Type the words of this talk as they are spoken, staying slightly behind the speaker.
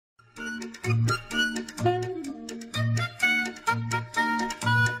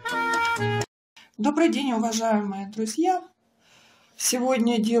Добрый день, уважаемые друзья!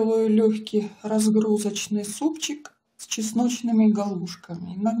 Сегодня делаю легкий разгрузочный супчик с чесночными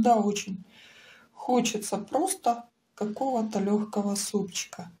галушками. Иногда очень хочется просто какого-то легкого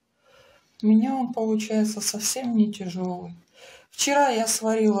супчика. У меня он получается совсем не тяжелый. Вчера я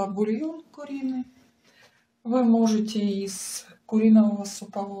сварила бульон куриный. Вы можете из куриного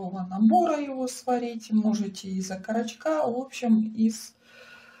супового набора его сварить, можете из окорочка, в общем, из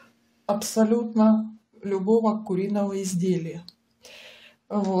абсолютно любого куриного изделия.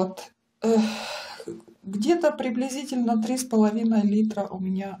 Вот. Где-то приблизительно 3,5 литра у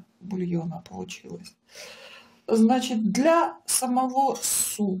меня бульона получилось. Значит, для самого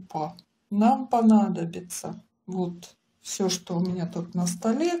супа нам понадобится вот все, что у меня тут на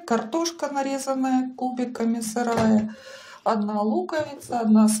столе. Картошка, нарезанная кубиками, сырая. 1 луковица,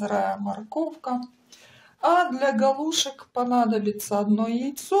 1 сырая морковка. А для галушек понадобится 1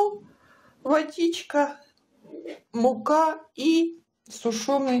 яйцо, водичка, мука и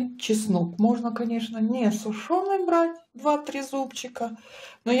сушеный чеснок. Можно, конечно, не сушеный брать, 2-3 зубчика,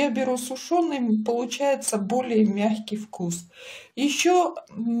 но я беру сушеный, получается более мягкий вкус. Еще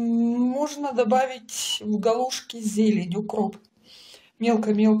можно добавить в галушки зелень, укроп.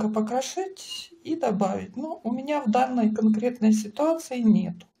 Мелко-мелко покрошить и добавить. Но у меня в данной конкретной ситуации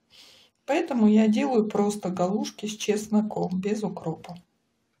нету. Поэтому я делаю просто галушки с чесноком, без укропа.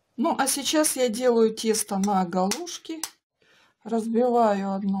 Ну, а сейчас я делаю тесто на галушки.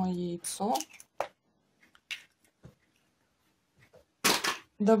 Разбиваю 1 яйцо.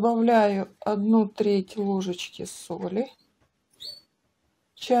 Добавляю 1/3 ложечки соли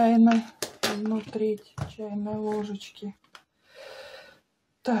чайной. 1/3 чайной ложечки.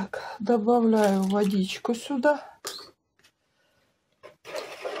 Так, добавляю водичку сюда.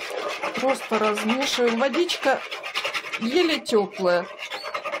 Просто размешиваю. Водичка еле теплая.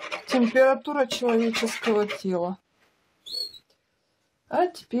 Температура человеческого тела. А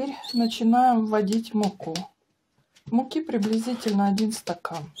теперь начинаем вводить муку. Муки приблизительно 1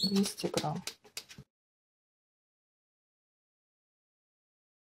 стакан, 200 грамм.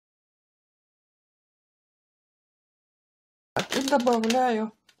 И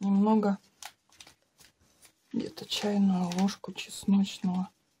добавляю немного, где-то чайную ложку чесночного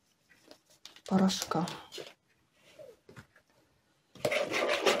порошка.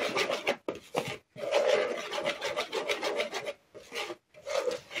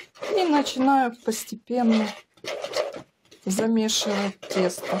 И начинаю постепенно замешивать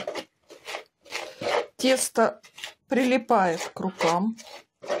тесто. Тесто прилипает к рукам.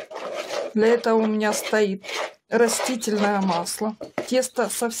 Для этого у меня стоит растительное масло. Тесто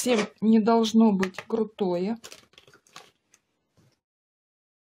совсем не должно быть крутое.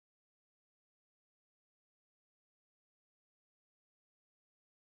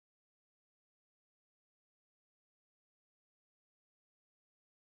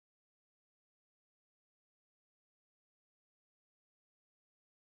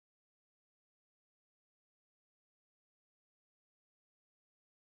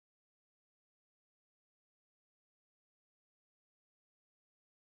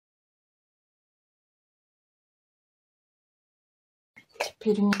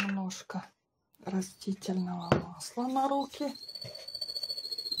 Теперь немножко растительного масла на руки.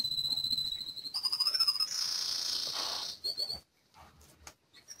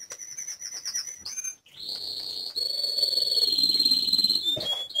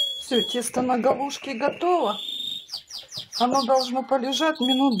 Все, тесто на галушке готово. Оно должно полежать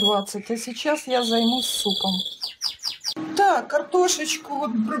минут 20. А сейчас я займусь супом. Так, картошечку,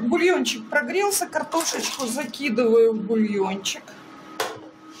 вот бульончик прогрелся, картошечку закидываю в бульончик.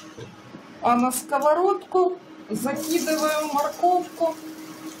 А на сковородку закидываю морковку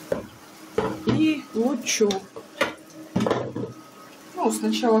и лучок. Ну,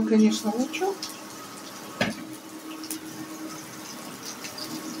 сначала, конечно, лучок.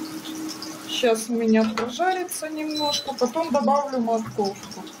 Сейчас у меня прожарится немножко, потом добавлю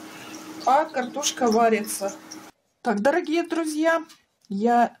морковку. А картошка варится. Так, дорогие друзья,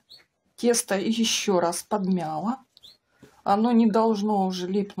 я тесто еще раз подмяла. Оно не должно уже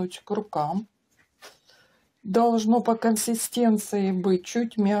липнуть к рукам. Должно по консистенции быть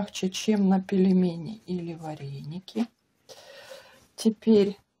чуть мягче, чем на пельмени или вареники.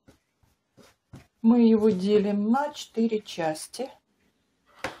 Теперь мы его делим на 4 части.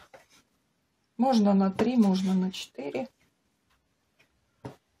 Можно на 3, можно на 4.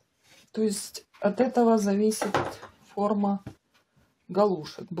 То есть от этого зависит форма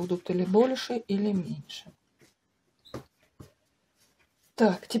галушек. Будут или больше, или меньше.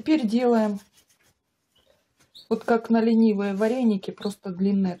 Так, теперь делаем вот как на ленивые вареники, просто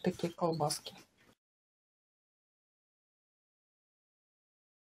длинные такие колбаски.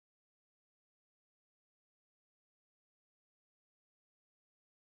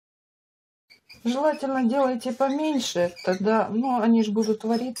 Желательно делайте поменьше, тогда, ну, они же будут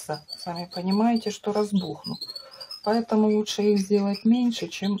вариться, сами понимаете, что разбухнут. Поэтому лучше их сделать меньше,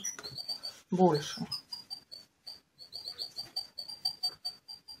 чем больше.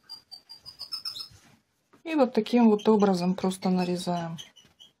 И вот таким вот образом просто нарезаем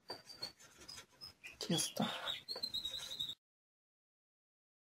тесто.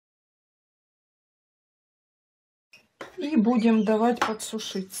 И будем давать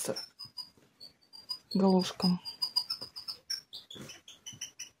подсушиться галушкам,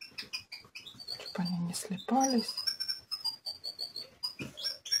 чтобы они не слипались.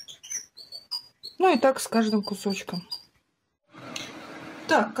 Ну и так с каждым кусочком.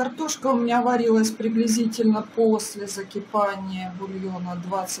 Так, картошка у меня варилась приблизительно после закипания бульона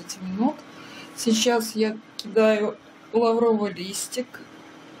 20 минут. Сейчас я кидаю лавровый листик.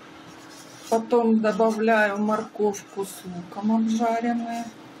 Потом добавляю морковку с луком обжаренные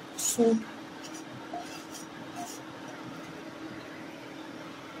в суп.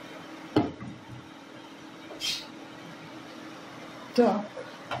 Так,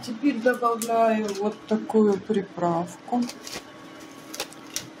 теперь добавляю вот такую приправку.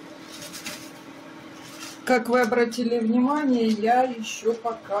 Как вы обратили внимание, я еще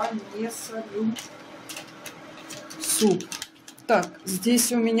пока не солю суп. Так,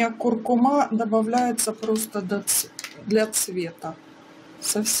 здесь у меня куркума добавляется просто для цвета.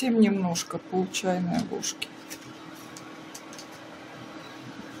 Совсем немножко, пол чайной ложки.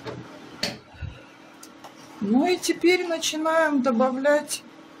 Ну и теперь начинаем добавлять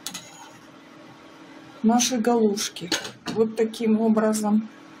наши галушки. Вот таким образом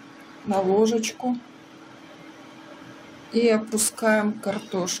на ложечку. И опускаем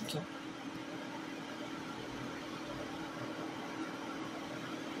картошки.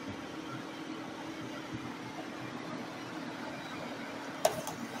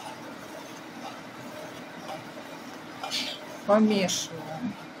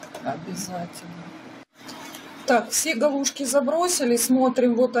 Помешиваем обязательно. Так, все галушки забросили,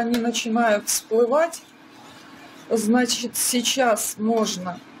 смотрим, вот они начинают всплывать. Значит, сейчас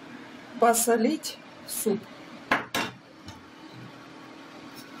можно посолить суп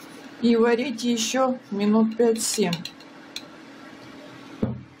и варить еще минут 5-7.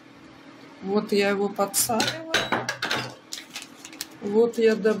 Вот я его подсаливаю. Вот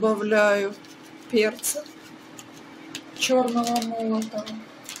я добавляю перца черного молотого.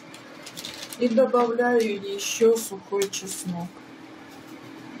 И добавляю еще сухой чеснок.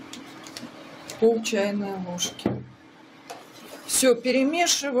 Пол чайной ложки. Все,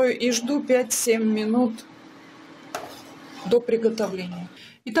 перемешиваю и жду 5-7 минут до приготовления.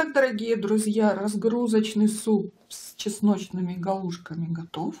 Итак, дорогие друзья, разгрузочный суп с чесночными галушками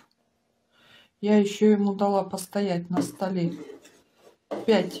готов. Я еще ему дала постоять на столе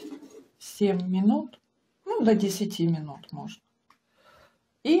 5-7 минут. Ну, до 10 минут можно.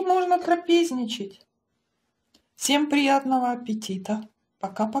 И можно трапезничать. Всем приятного аппетита.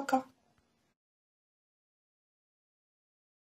 Пока-пока.